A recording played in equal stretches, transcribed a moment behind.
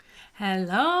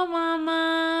Hello,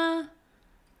 Mama.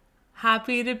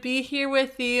 Happy to be here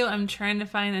with you. I'm trying to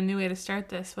find a new way to start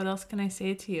this. What else can I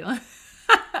say to you?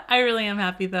 I really am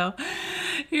happy though.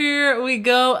 Here we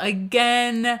go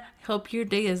again. Hope your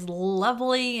day is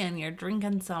lovely and you're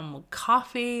drinking some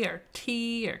coffee or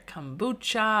tea or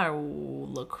kombucha or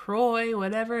LaCroix,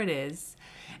 whatever it is.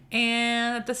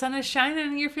 And that the sun is shining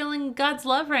and you're feeling God's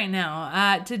love right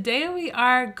now. Today we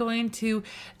are going to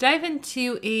dive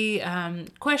into a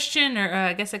question or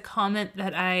I guess a comment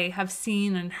that I have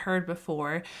seen and heard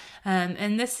before.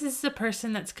 And this is the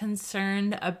person that's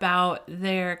concerned about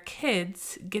their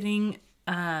kids getting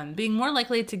being more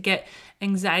likely to get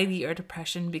anxiety or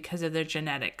depression because of their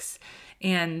genetics.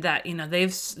 And that,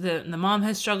 the mom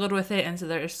has struggled with it. And so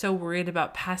they're so worried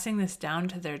about passing this down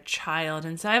to their child.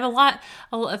 And so I have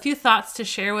a few thoughts to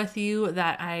share with you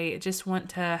that I just want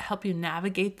to help you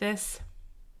navigate this.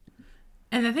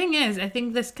 And the thing is, I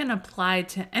think this can apply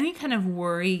to any kind of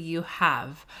worry you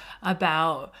have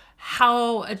about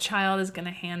how a child is going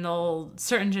to handle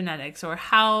certain genetics or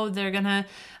how they're going to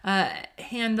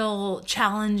handle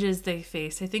challenges they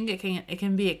face. I think it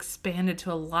can be expanded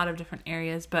to a lot of different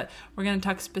areas, but we're going to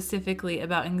talk specifically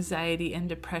about anxiety and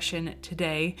depression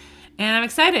today. And I'm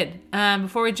excited.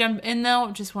 Before we jump in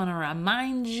though, just want to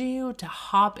remind you to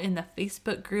hop in the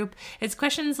Facebook group. It's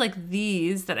questions like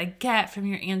these that I get from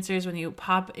your answers when you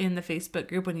pop in the Facebook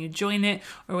group, when you join it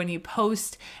or when you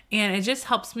post. And it just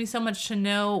helps me so much to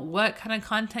know what kind of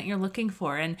content you're looking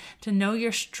for and to know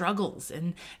your struggles.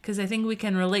 And because I think we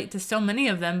can relate to so many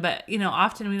of them, but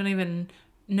often we don't even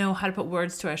know how to put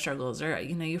words to our struggles, or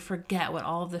you forget what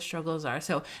all of the struggles are.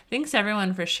 So thanks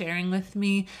everyone for sharing with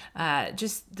me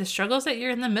just the struggles that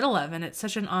you're in the middle of, and it's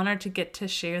such an honor to get to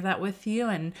share that with you,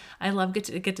 and I love get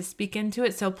to speak into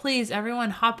it. So please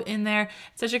everyone hop in there.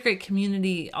 It's such a great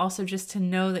community also, just to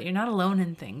know that you're not alone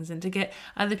in things and to get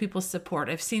other people's support.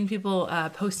 I've seen people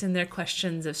post in their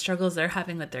questions of struggles they're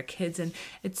having with their kids, and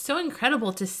it's so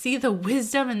incredible to see the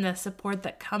wisdom and the support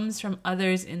that comes from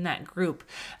others in that group.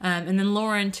 And then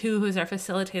Lauren too, who's our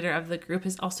facilitator of the group,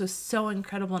 is also so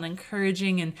incredible and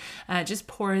encouraging and just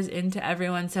pours into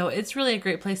everyone. So it's really a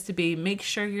great place to be. Make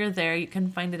sure you're there. You can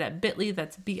find it at bit.ly.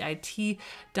 That's bit.ly/Morning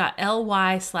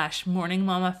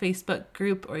Mama Facebook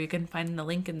group, or you can find the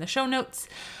link in the show notes,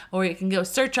 or you can go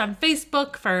search on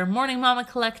Facebook for Morning Mama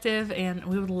Collective, and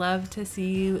we would love to see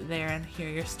you there and hear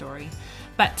your story.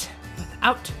 But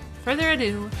without further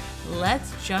ado,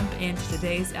 let's jump into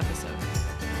today's episode.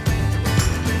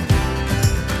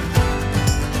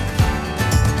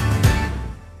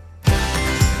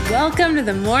 Welcome to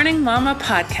the Morning Mama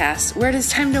podcast, where it is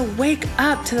time to wake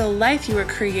up to the life you were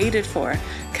created for.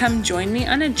 Come join me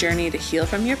on a journey to heal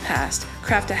from your past,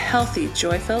 craft a healthy,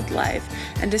 joy-filled life,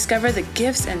 and discover the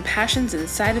gifts and passions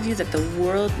inside of you that the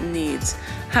world needs.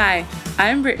 Hi,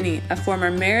 I'm Brittany, a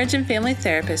former marriage and family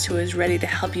therapist who is ready to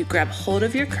help you grab hold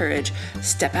of your courage,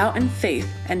 step out in faith,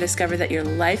 and discover that your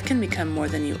life can become more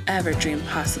than you ever dreamed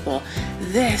possible.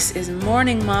 This is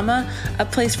Morning Mama, a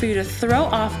place for you to throw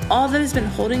off all that has been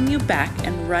holding you back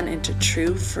and run into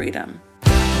true freedom.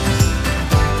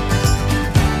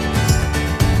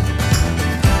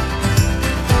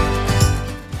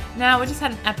 Now, we just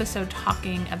had an episode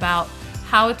talking about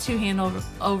how to handle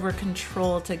over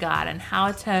control to God and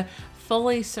how to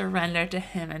fully surrender to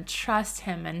Him and trust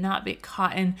Him and not be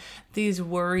caught in these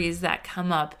worries that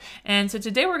come up. And so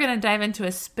today we're going to dive into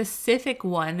a specific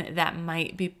one that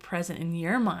might be present in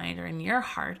your mind or in your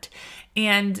heart.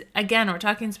 And again, we're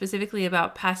talking specifically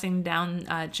about passing down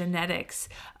genetics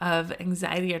of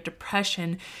anxiety or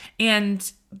depression.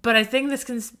 But I think this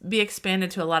can be expanded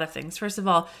to a lot of things. First of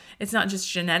all, it's not just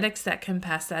genetics that can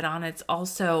pass that on. It's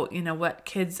also, what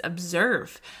kids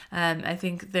observe. I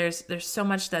think there's so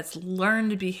much that's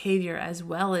learned behavior as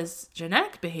well as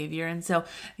genetic behavior. And so,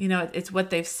 it's what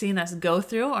they've seen us go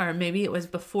through, or maybe it was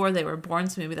before they were born.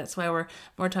 So maybe that's why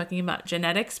we're talking about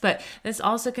genetics. But this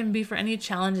also can be for any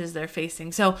challenges they're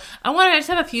facing. So I just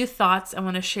have a few thoughts I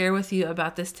want to share with you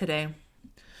about this today.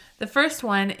 The first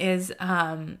one is,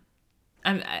 I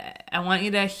want you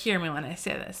to hear me when I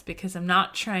say this, because I'm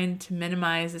not trying to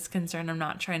minimize this concern. I'm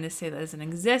not trying to say that it doesn't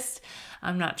exist.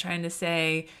 I'm not trying to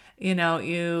say, you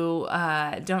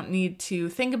don't need to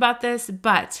think about this,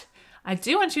 but I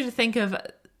do want you to think of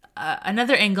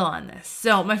another angle on this.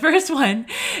 So my first one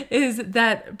is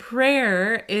that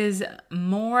prayer is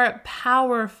more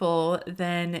powerful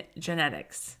than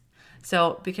genetics.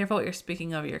 So be careful what you're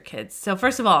speaking over your kids. So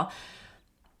first of all,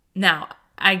 now,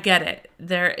 I get it.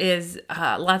 there is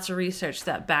lots of research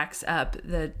that backs up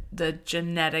the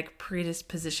genetic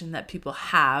predisposition that people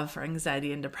have for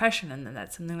anxiety and depression, and then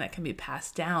that's something that can be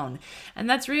passed down. And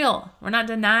that's real. We're not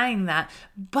denying that.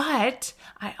 But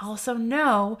I also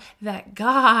know that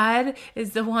God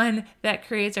is the one that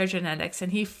creates our genetics,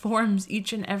 and he forms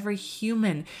each and every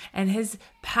human, and his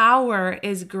power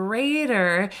is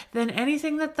greater than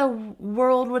anything that the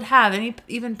world would have,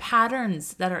 even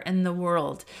patterns that are in the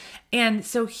world. And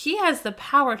so he has the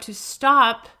power to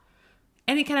stop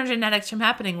any kind of genetics from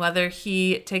happening, whether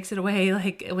he takes it away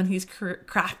like when he's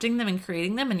crafting them and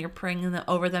creating them and you're praying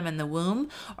over them in the womb,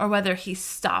 or whether he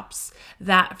stops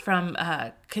that from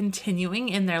continuing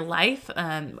in their life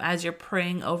as you're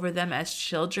praying over them as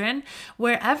children.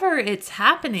 Wherever it's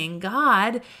happening,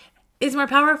 God is more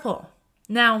powerful.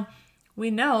 Now, we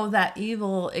know that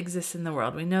evil exists in the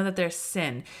world. We know that there's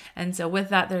sin. And so with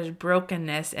that, there's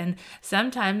brokenness. And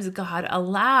sometimes God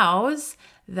allows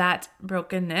that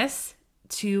brokenness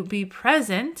to be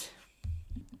present.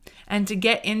 And to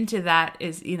get into that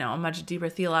is, a much deeper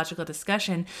theological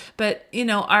discussion. But,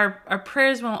 our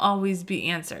prayers won't always be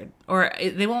answered, or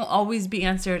they won't always be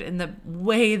answered in the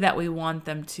way that we want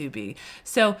them to be.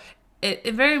 So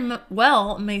it very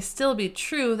well may still be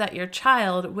true that your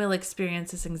child will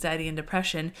experience this anxiety and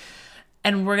depression.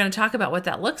 And we're going to talk about what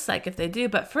that looks like if they do.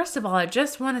 But first of all, I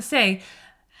just want to say,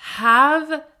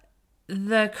 have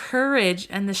the courage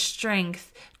and the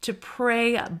strength to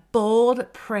pray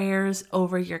bold prayers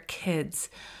over your kids.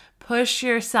 Push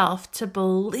yourself to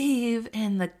believe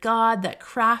in the God that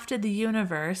crafted the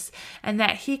universe and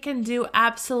that he can do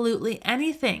absolutely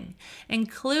anything,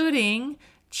 including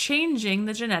changing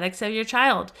the genetics of your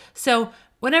child. So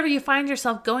whenever you find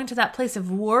yourself going to that place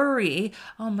of worry,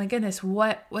 oh my goodness,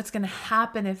 what's going to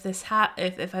happen if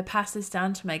if I pass this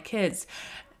down to my kids?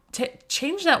 To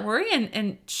change that worry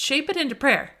and shape it into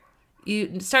prayer.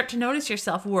 You start to notice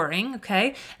yourself worrying,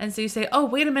 okay? And so you say, oh,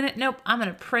 wait a minute. Nope, I'm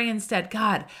going to pray instead.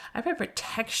 God, I pray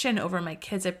protection over my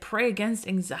kids. I pray against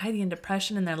anxiety and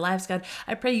depression in their lives. God,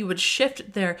 I pray you would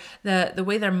shift the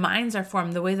way their minds are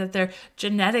formed, the way that their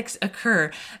genetics occur.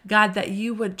 God, that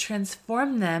you would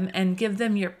transform them and give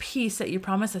them your peace that you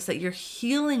promised us, that your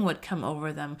healing would come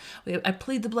over them. I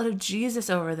plead the blood of Jesus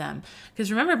over them.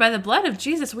 Because remember, by the blood of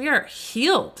Jesus, we are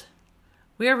healed.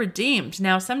 We are redeemed.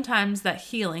 Now, sometimes that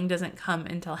healing doesn't come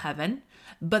until heaven,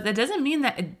 but that doesn't mean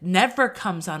that it never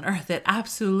comes on earth. It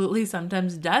absolutely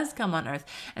sometimes does come on earth.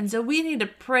 And so we need to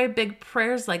pray big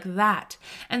prayers like that.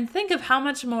 And think of how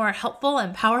much more helpful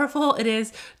and powerful it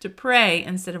is to pray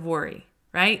instead of worry,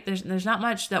 right? There's not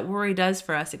much that worry does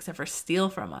for us except for steal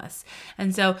from us.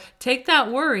 And so take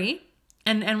that worry,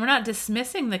 and we're not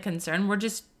dismissing the concern. We're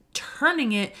just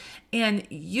turning it and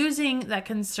using that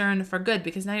concern for good,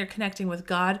 because now you're connecting with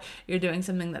God. You're doing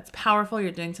something that's powerful.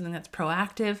 You're doing something that's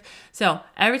proactive. So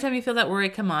every time you feel that worry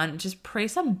come on, just pray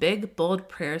some big, bold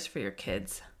prayers for your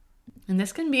kids. And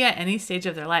this can be at any stage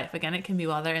of their life. Again, it can be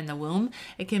while they're in the womb.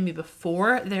 It can be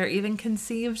before they're even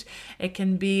conceived. It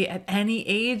can be at any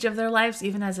age of their lives,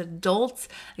 even as adults.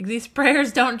 Like, these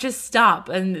prayers don't just stop,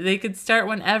 and they could start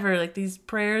whenever. Like, these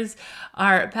prayers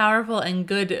are powerful and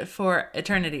good for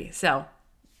eternity. So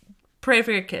pray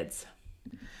for your kids.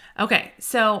 Okay,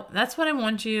 so that's what I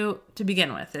want you to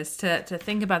begin with, is to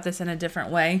think about this in a different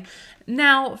way.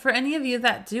 Now, for any of you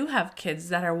that do have kids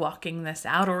that are walking this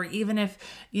out, or even if,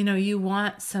 you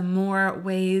want some more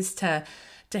ways to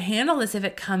handle this if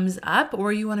it comes up,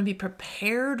 or you want to be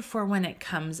prepared for when it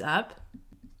comes up,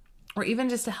 or even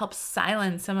just to help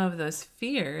silence some of those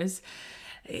fears,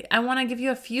 I want to give you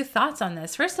a few thoughts on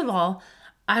this. First of all,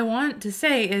 I want to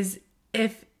say is,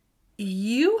 if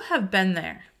you have been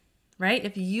there, right?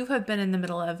 If you have been in the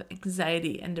middle of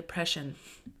anxiety and depression,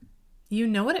 you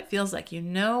know what it feels like. You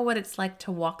know what it's like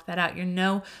to walk that out. You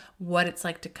know what it's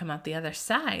like to come out the other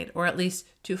side, or at least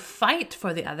to fight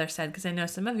for the other side, because I know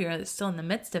some of you are still in the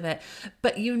midst of it,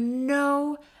 but you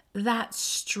know that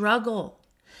struggle.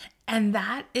 And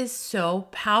that is so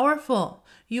powerful.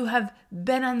 You have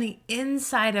been on the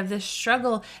inside of this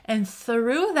struggle, and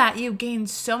through that you gain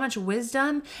so much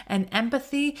wisdom and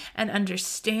empathy and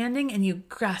understanding, and you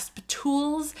grasp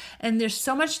tools, and there's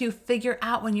so much you figure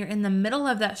out when you're in the middle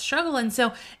of that struggle. And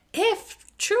so if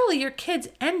truly your kids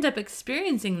end up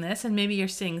experiencing this, and maybe you're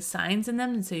seeing signs in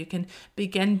them, and so you can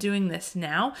begin doing this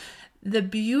now, the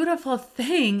beautiful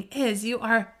thing is you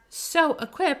are so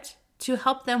equipped to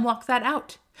help them walk that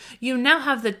out. You now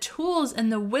have the tools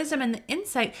and the wisdom and the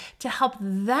insight to help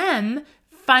them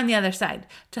find the other side,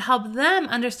 to help them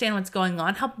understand what's going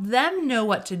on, help them know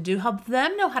what to do, help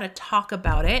them know how to talk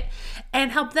about it,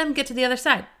 and help them get to the other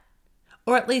side,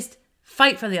 or at least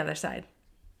fight for the other side.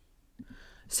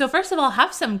 So first of all,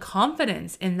 have some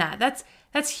confidence in that.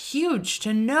 That's huge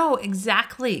to know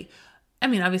exactly. I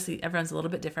mean, obviously everyone's a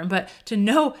little bit different, but to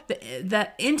know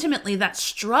that intimately, that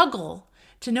struggle,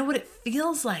 to know what it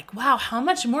feels like. Wow, how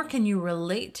much more can you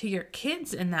relate to your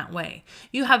kids in that way?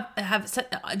 You have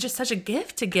just such a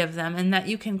gift to give them, and that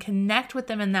you can connect with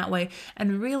them in that way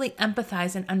and really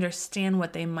empathize and understand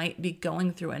what they might be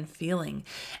going through and feeling.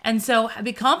 And so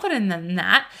be confident in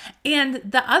that. And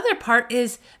the other part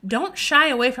is, don't shy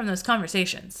away from those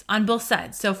conversations on both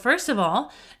sides. So first of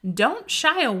all, don't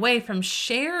shy away from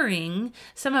sharing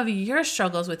some of your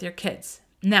struggles with your kids.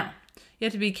 Now, you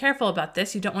have to be careful about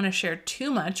this. You don't want to share too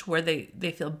much where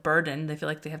they feel burdened. They feel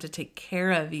like they have to take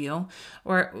care of you.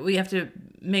 Or we have to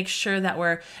make sure that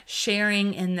we're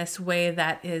sharing in this way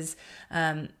that is,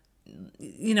 a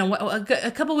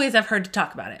couple ways I've heard to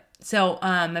talk about it. So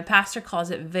my pastor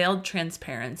calls it veiled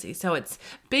transparency. So it's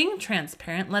being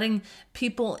transparent, letting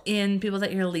people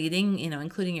that you're leading,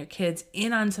 including your kids,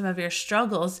 in on some of your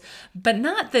struggles, but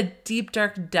not the deep,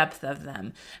 dark depth of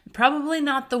them. Probably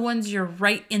not the ones you're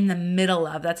right in the middle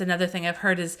of. That's another thing I've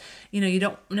heard is, you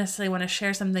don't necessarily want to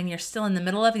share something you're still in the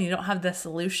middle of and you don't have the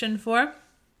solution for.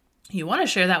 You want to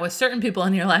share that with certain people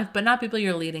in your life, but not people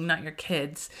you're leading, not your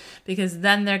kids, because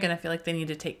then they're going to feel like they need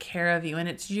to take care of you, and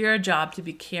it's your job to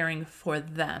be caring for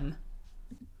them.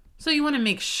 So you want to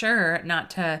make sure not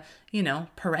to,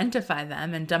 parentify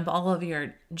them and dump all of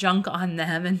your junk on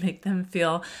them and make them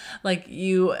feel like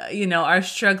you are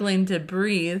struggling to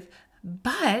breathe.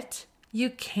 But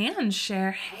you can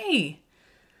share, hey,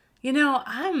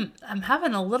 I'm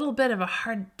having a little bit of a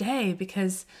hard day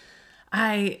because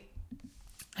I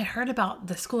heard about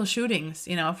the school shootings,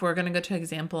 if we're going to go to an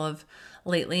example of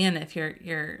lately, and if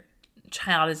your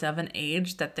child is of an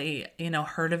age that they,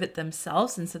 heard of it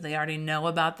themselves, and so they already know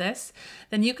about this,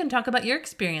 then you can talk about your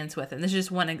experience with it. And this is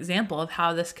just one example of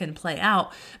how this can play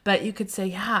out. But you could say,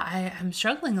 yeah, I'm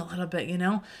struggling a little bit,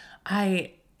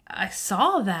 I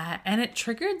saw that and it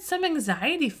triggered some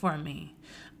anxiety for me.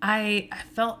 I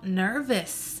felt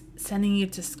nervous sending you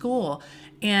to school,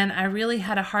 and I really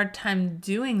had a hard time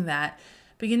doing that.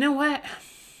 But you know what?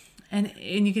 And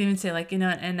you can even say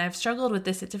and I've struggled with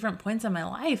this at different points in my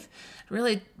life,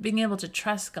 really being able to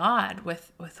trust God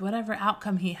with whatever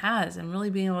outcome he has, and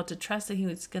really being able to trust that he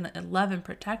was going to love and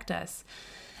protect us.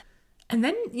 And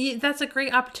then that's a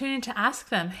great opportunity to ask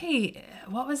them, hey,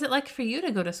 what was it like for you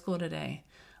to go to school today?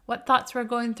 What thoughts were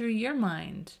going through your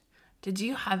mind? Did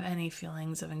you have any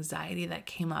feelings of anxiety that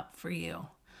came up for you?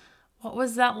 What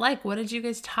was that like? What did you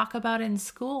guys talk about in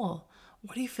school?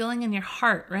 What are you feeling in your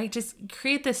heart, right? Just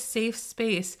create this safe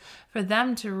space for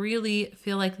them to really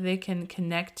feel like they can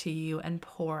connect to you and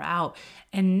pour out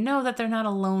and know that they're not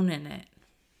alone in it.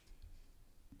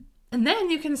 And then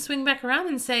you can swing back around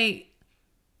and say,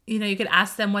 you could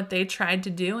ask them what they tried to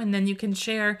do, and then you can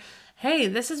share, hey,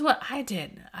 this is what I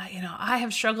did. I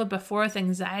have struggled before with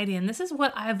anxiety, and this is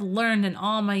what I've learned in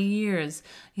all my years,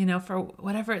 for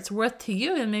whatever it's worth to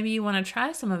you. And maybe you want to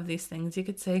try some of these things. You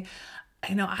could say,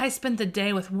 I spent the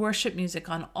day with worship music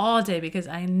on all day because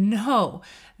I know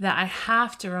that I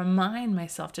have to remind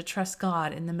myself to trust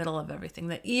God in the middle of everything,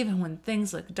 that even when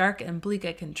things look dark and bleak,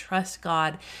 I can trust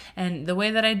God. And the way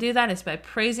that I do that is by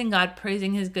praising God,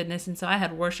 praising his goodness. And so I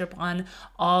had worship on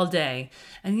all day.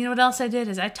 And what else I did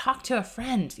is I talked to a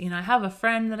friend. I have a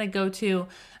friend that I go to,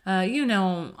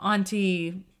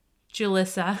 Auntie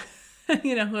Julissa.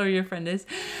 Whoever your friend is.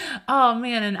 Oh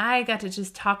man, and I got to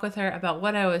just talk with her about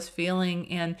what I was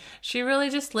feeling, and she really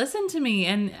just listened to me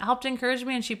and helped encourage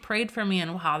me, and she prayed for me,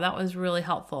 and wow, that was really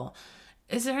helpful.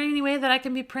 Is there any way that I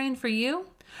can be praying for you?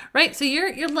 Right? So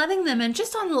you're letting them in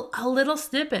just on a little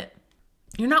snippet.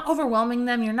 You're not overwhelming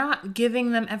them. You're not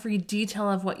giving them every detail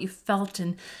of what you felt,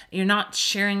 and you're not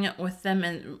sharing it with them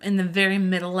in the very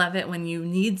middle of it when you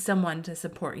need someone to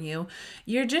support you.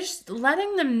 You're just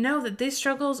letting them know that these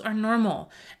struggles are normal,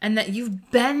 and that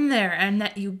you've been there, and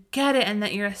that you get it, and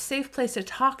that you're a safe place to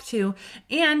talk to,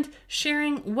 and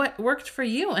sharing what worked for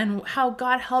you and how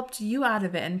God helped you out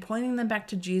of it, and pointing them back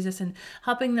to Jesus and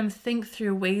helping them think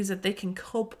through ways that they can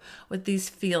cope with these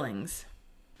feelings.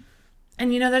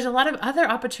 And, there's a lot of other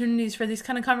opportunities for these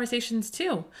kind of conversations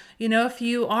too. If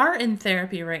you are in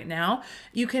therapy right now,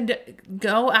 you can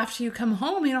go after you come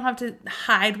home. You don't have to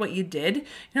hide what you did. You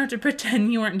don't have to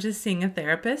pretend you weren't just seeing a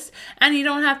therapist. And you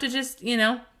don't have to just, say,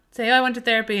 oh, I went to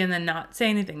therapy and then not say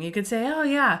anything. You could say, oh,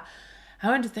 yeah, I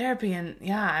went to therapy and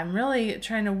I'm really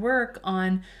trying to work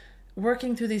on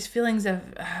working through these feelings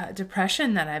of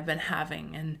depression that I've been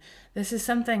having. And this is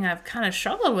something I've kind of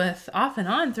struggled with off and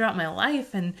on throughout my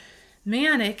life. And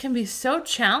man, it can be so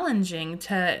challenging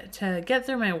to get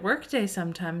through my workday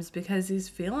sometimes because these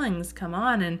feelings come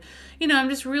on, and I'm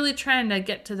just really trying to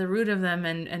get to the root of them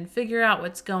and figure out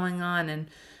what's going on. And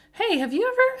hey, have you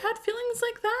ever had feelings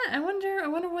like that? I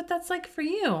wonder what that's like for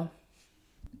you.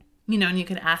 And you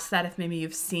can ask that if maybe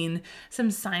you've seen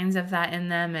some signs of that in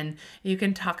them, and you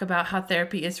can talk about how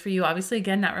therapy is for you. Obviously,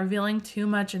 again, not revealing too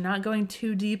much and not going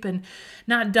too deep and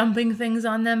not dumping things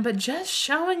on them, but just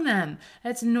showing them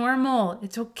it's normal.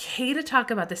 It's okay to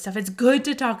talk about this stuff. It's good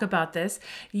to talk about this.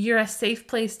 You're a safe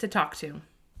place to talk to.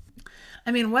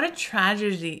 I mean, what a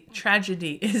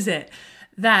tragedy is it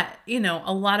that,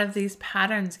 a lot of these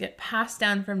patterns get passed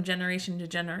down from generation to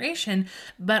generation,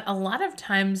 but a lot of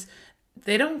times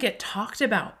they don't get talked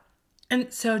about.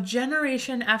 And so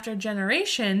generation after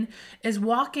generation is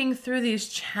walking through these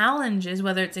challenges,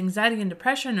 whether it's anxiety and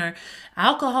depression or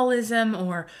alcoholism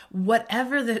or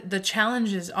whatever the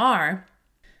challenges are.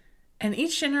 And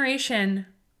each generation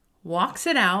walks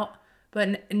it out,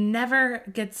 but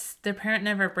their parent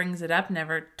never brings it up,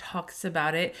 never talks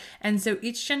about it. And so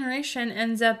each generation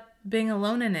ends up being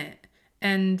alone in it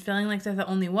and feeling like they're the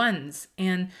only ones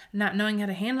and not knowing how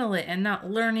to handle it and not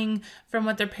learning from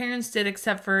what their parents did,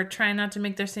 except for trying not to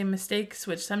make their same mistakes,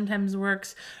 which sometimes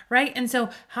works, right? And so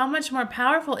how much more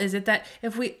powerful is it that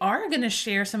if we are going to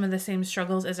share some of the same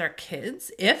struggles as our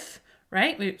kids,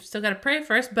 right? We've still got to pray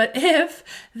first, but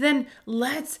then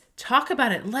let's talk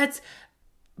about it. Let's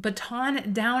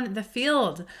baton down the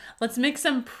field. Let's make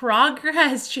some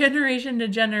progress generation to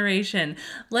generation.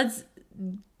 Let's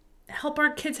help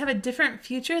our kids have a different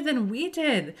future than we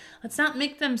did. Let's not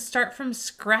make them start from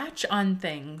scratch on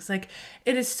things. Like,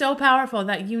 it is so powerful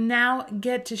that you now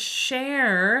get to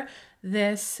share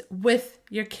this with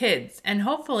your kids. And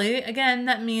hopefully, again,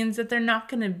 that means that they're not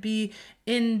going to be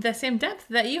in the same depth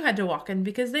that you had to walk in,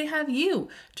 because they have you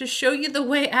to show you the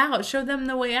way out, show them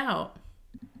the way out.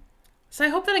 So I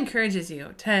hope that encourages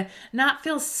you to not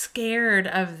feel scared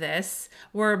of this.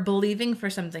 We're believing for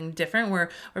something different. We're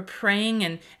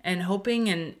praying and hoping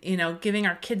and, giving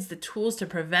our kids the tools to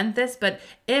prevent this. But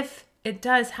if it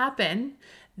does happen,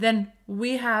 then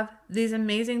we have these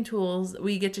amazing tools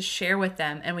we get to share with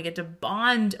them, and we get to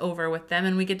bond over with them,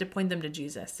 and we get to point them to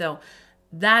Jesus. So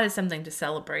that is something to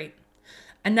celebrate.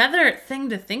 Another thing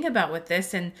to think about with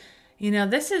this, and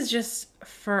this is just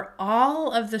for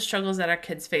all of the struggles that our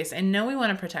kids face. I know we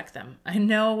want to protect them. I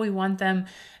know we want them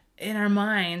in our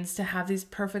minds to have these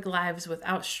perfect lives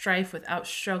without strife, without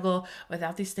struggle,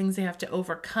 without these things they have to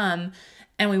overcome.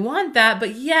 And we want that,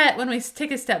 but yet when we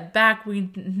take a step back,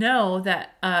 we know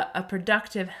that a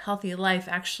productive, healthy life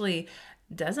actually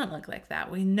doesn't look like that.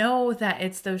 We know that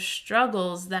it's those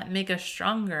struggles that make us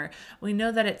stronger. We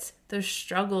know that it's those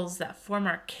struggles that form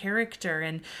our character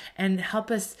and help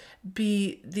us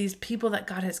be these people that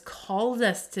God has called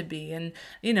us to be. And,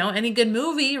 any good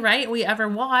movie, right, we ever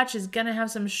watch is going to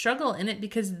have some struggle in it,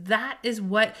 because that is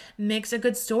what makes a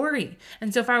good story.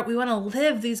 And so if we want to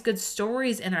live these good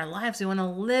stories in our lives, we want to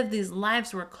live these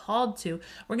lives we're called to,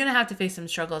 we're going to have to face some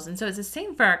struggles. And so it's the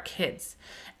same for our kids.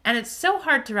 And it's so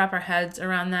hard to wrap our heads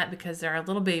around that, because they're our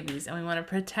little babies and we want to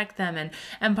protect them.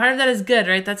 And part of that is good,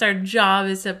 right? That's our job,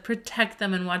 is to protect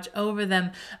them and watch over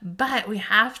them. But we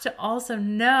have to also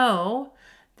know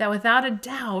that without a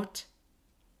doubt,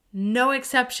 no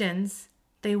exceptions,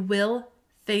 they will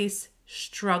face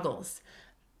struggles.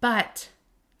 But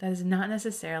that is not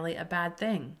necessarily a bad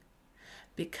thing,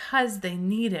 because they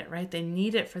need it, right? They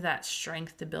need it for that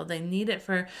strength to build. They need it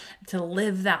to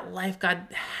live that life God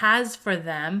has for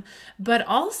them. But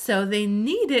also they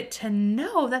need it to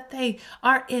know that they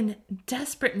are in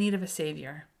desperate need of a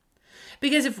Savior.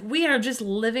 Because if we are just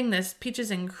living this peaches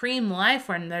and cream life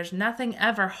where there's nothing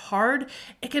ever hard,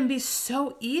 it can be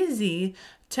so easy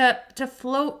to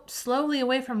float slowly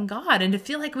away from God, and to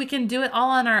feel like we can do it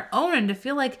all on our own, and to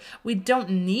feel like we don't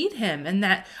need Him, and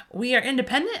that we are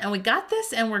independent and we got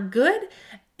this and we're good.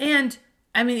 And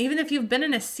I mean, even if you've been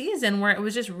in a season where it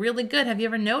was just really good, have you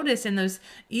ever noticed in those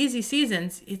easy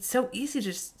seasons, it's so easy to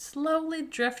just slowly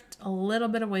drift a little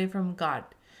bit away from God?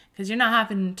 Because you're not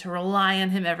having to rely on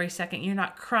Him every second. You're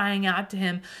not crying out to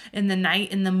Him in the night,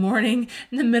 in the morning,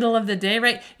 in the middle of the day,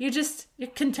 right? You're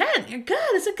content. You're good.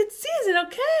 It's a good season.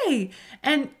 Okay.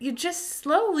 And you just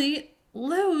slowly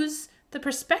lose the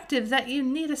perspective that you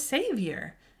need a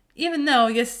Savior, even though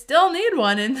you still need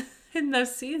one in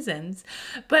those seasons.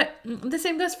 But the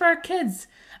same goes for our kids.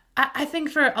 I think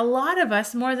for a lot of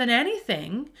us, more than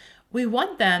anything, We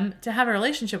want them to have a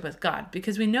relationship with God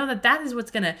because we know that that is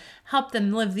what's going to help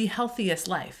them live the healthiest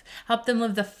life, help them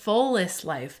live the fullest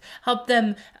life, help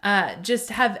them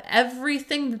just have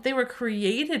everything that they were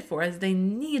created for, as they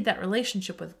need that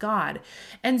relationship with God.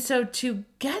 And so to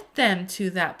get them to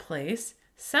that place,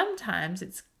 sometimes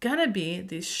it's going to be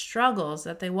these struggles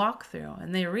that they walk through,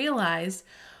 and they realize,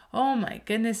 oh my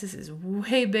goodness, this is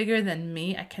way bigger than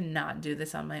me. I cannot do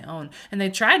this on my own. And they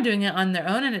try doing it on their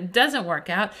own and it doesn't work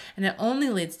out, and it only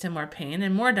leads to more pain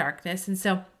and more darkness. And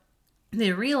so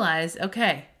they realize,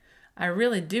 okay, I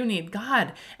really do need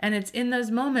God. And it's in those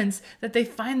moments that they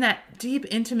find that deep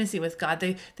intimacy with God.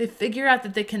 They figure out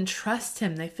that they can trust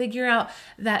Him. They figure out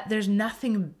that there's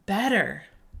nothing better.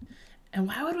 And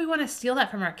why would we want to steal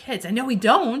that from our kids? I know we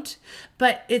don't,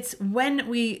 but it's when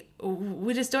we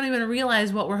just don't even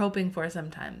realize what we're hoping for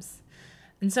sometimes.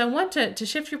 And so I want to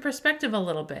shift your perspective a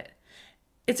little bit.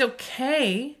 It's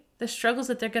okay, the struggles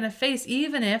that they're going to face,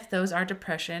 even if those are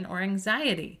depression or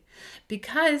anxiety,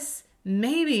 because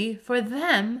maybe for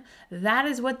them, that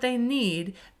is what they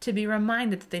need to be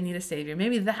reminded that they need a Savior.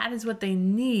 Maybe that is what they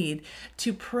need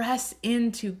to press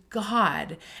into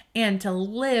God and to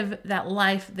live that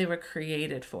life they were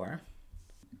created for.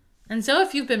 And so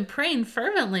if you've been praying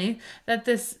fervently that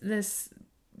this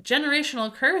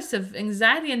generational curse of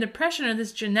anxiety and depression, or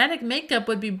this genetic makeup,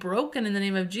 would be broken in the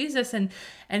name of Jesus, and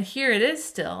here it is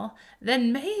still,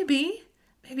 then maybe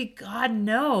God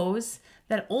knows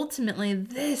that ultimately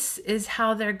this is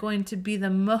how they're going to be the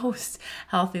most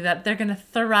healthy, that they're going to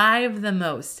thrive the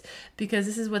most, because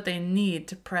this is what they need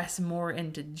to press more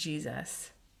into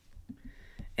Jesus.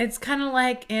 It's kind of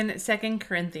like in 2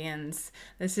 Corinthians.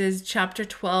 This is chapter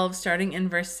 12, starting in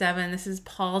verse 7. This is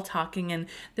Paul talking, and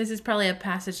this is probably a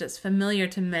passage that's familiar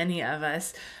to many of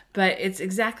us, but it's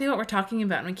exactly what we're talking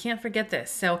about, and we can't forget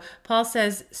this. So Paul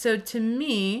says, So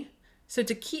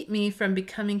to keep me from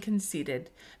becoming conceited,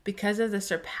 because of the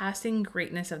surpassing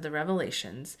greatness of the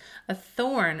revelations, a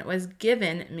thorn was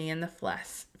given me in the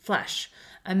flesh,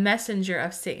 a messenger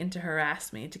of Satan to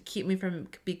harass me, to keep me from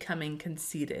becoming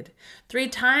conceited. 3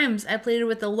 times I pleaded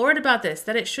with the Lord about this,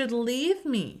 that it should leave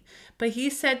me. But He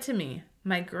said to me,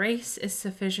 My grace is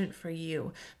sufficient for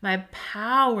you. My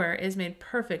power is made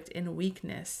perfect in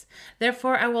weakness.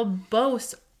 Therefore I will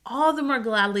boast all the more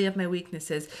gladly of my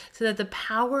weaknesses, so that the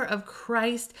power of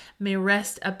Christ may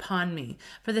rest upon me.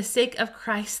 For the sake of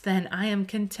Christ, then, I am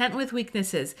content with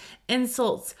weaknesses,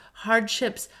 insults,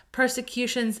 hardships,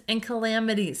 persecutions, and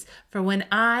calamities. For when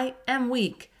I am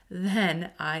weak, then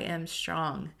I am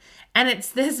strong. And it's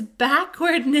this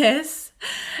backwardness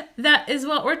that is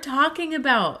what we're talking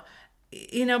about.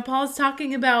 You know, Paul's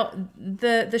talking about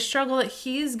the struggle that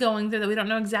he's going through, that we don't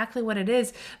know exactly what it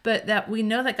is, but that we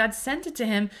know that God sent it to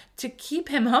him to keep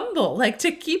him humble, like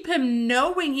to keep him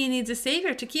knowing he needs a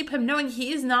Savior, to keep him knowing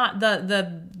he's not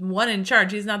the one in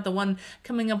charge. He's not the one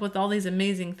coming up with all these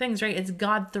amazing things, right? It's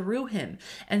God through him.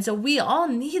 And so we all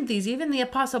need these. Even the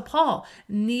Apostle Paul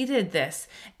needed this.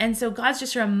 And so God's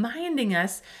just reminding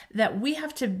us that we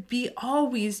have to be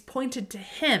always pointed to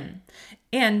Him.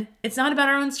 And it's not about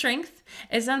our own strength.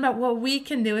 It's not about what we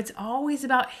can do. It's always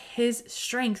about His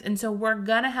strength. And so we're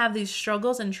going to have these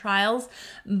struggles and trials,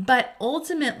 but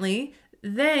ultimately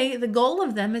the goal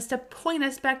of them is to point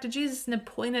us back to Jesus and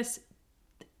to point us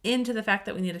into the fact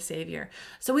that we need a Savior.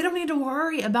 So we don't need to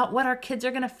worry about what our kids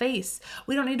are going to face.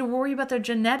 We don't need to worry about their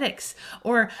genetics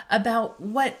or about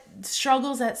what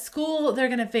struggles at school they're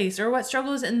going to face or what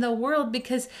struggles in the world,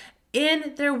 because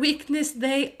in their weakness,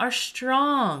 they are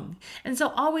strong. And so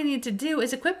all we need to do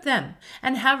is equip them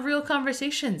and have real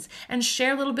conversations and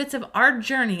share little bits of our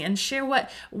journey and share what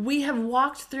we have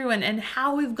walked through and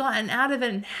how we've gotten out of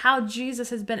it and how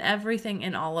Jesus has been everything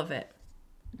in all of it.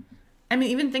 I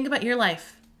mean, even think about your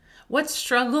life. What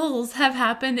struggles have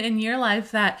happened in your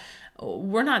life that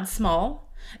were not small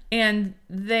and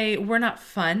they were not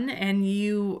fun, and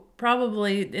you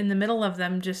probably in the middle of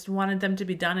them just wanted them to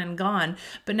be done and gone.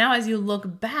 But now as you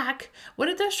look back, what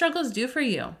did those struggles do for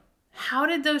you? How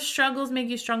did those struggles make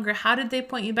you stronger? How did they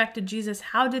point you back to Jesus?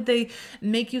 How did they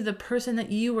make you the person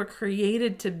that you were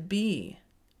created to be?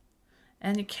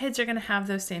 And your kids are going to have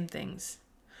those same things.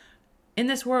 In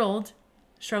this world,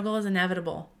 struggle is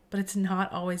inevitable, but it's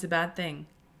not always a bad thing.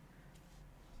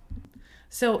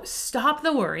 So stop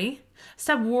the worry.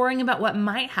 Stop worrying about what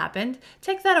might happen.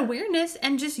 Take that awareness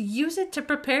and just use it to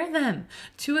prepare them,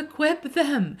 to equip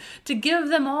them, to give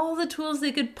them all the tools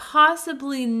they could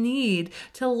possibly need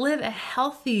to live a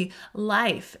healthy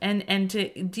life and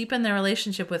to deepen their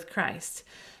relationship with Christ.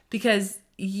 Because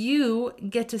you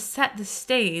get to set the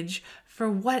stage for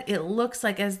what it looks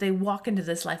like as they walk into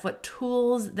this life, what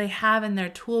tools they have in their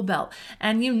tool belt.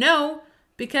 And you know,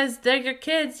 because they're your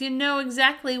kids, you know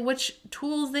exactly which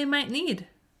tools they might need.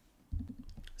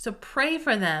 So pray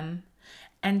for them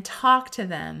and talk to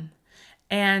them,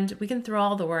 and we can throw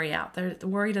all the worry out. The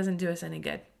worry doesn't do us any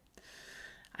good.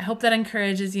 I hope that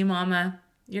encourages you, Mama.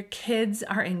 Your kids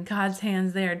are in God's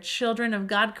hands. They are children of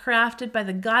God, crafted by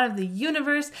the God of the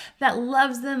universe that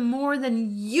loves them more than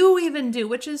you even do,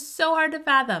 which is so hard to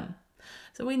fathom.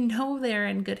 So we know they are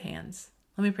in good hands.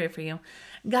 Let me pray for you.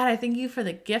 God, I thank you for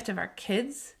the gift of our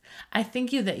kids. I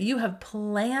thank you that you have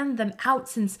planned them out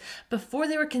since before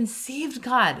they were conceived,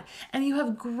 God, and you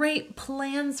have great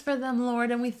plans for them,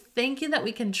 Lord. And we thank you that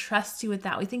we can trust you with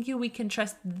that. We thank you we can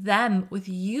trust them with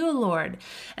you, Lord.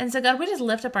 And so, God, we just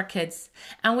lift up our kids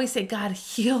and we say, God,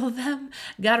 heal them.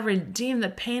 God, redeem the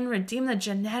pain, redeem the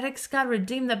genetics, God,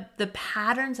 redeem the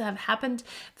patterns that have happened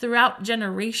throughout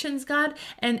generations, God,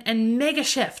 and make a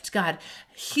shift, God.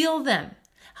 Heal them.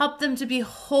 Help them to be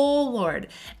whole, Lord.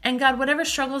 And God, whatever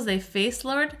struggles they face,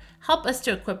 Lord, help us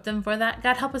to equip them for that.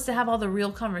 God, help us to have all the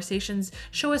real conversations.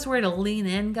 Show us where to lean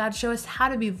in, God. Show us how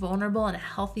to be vulnerable in a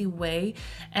healthy way.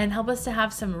 And help us to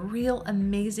have some real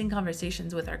amazing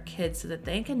conversations with our kids so that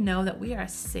they can know that we are a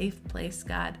safe place,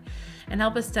 God. And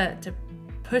help us to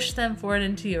push them forward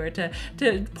into you, or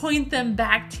to point them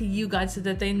back to you, God, so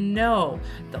that they know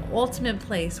the ultimate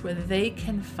place where they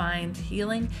can find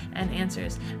healing and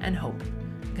answers and hope.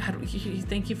 God, we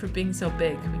thank you for being so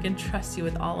big. We can trust you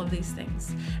with all of these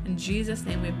things. In Jesus'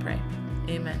 name we pray.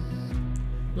 Amen.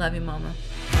 Love you, Mama.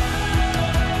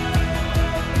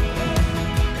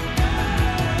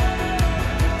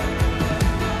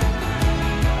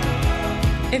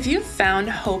 If you found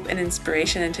hope and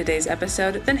inspiration in today's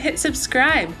episode, then hit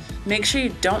subscribe. Make sure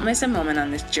you don't miss a moment on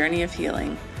this journey of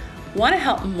healing. Want to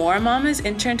help more mamas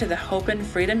enter into the hope and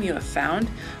freedom you have found?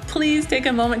 Please take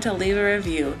a moment to leave a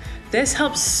review. This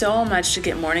helps so much to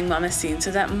get Morning Mama seen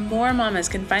so that more mamas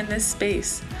can find this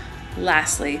space.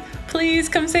 Lastly, please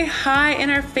come say hi in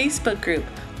our Facebook group,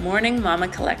 Morning Mama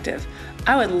Collective.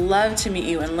 I would love to meet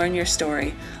you and learn your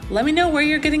story. Let me know where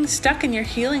you're getting stuck in your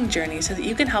healing journey so that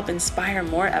you can help inspire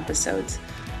more episodes.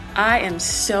 I am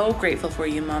so grateful for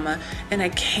you, Mama, and I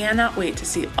cannot wait to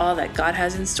see all that God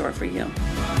has in store for you.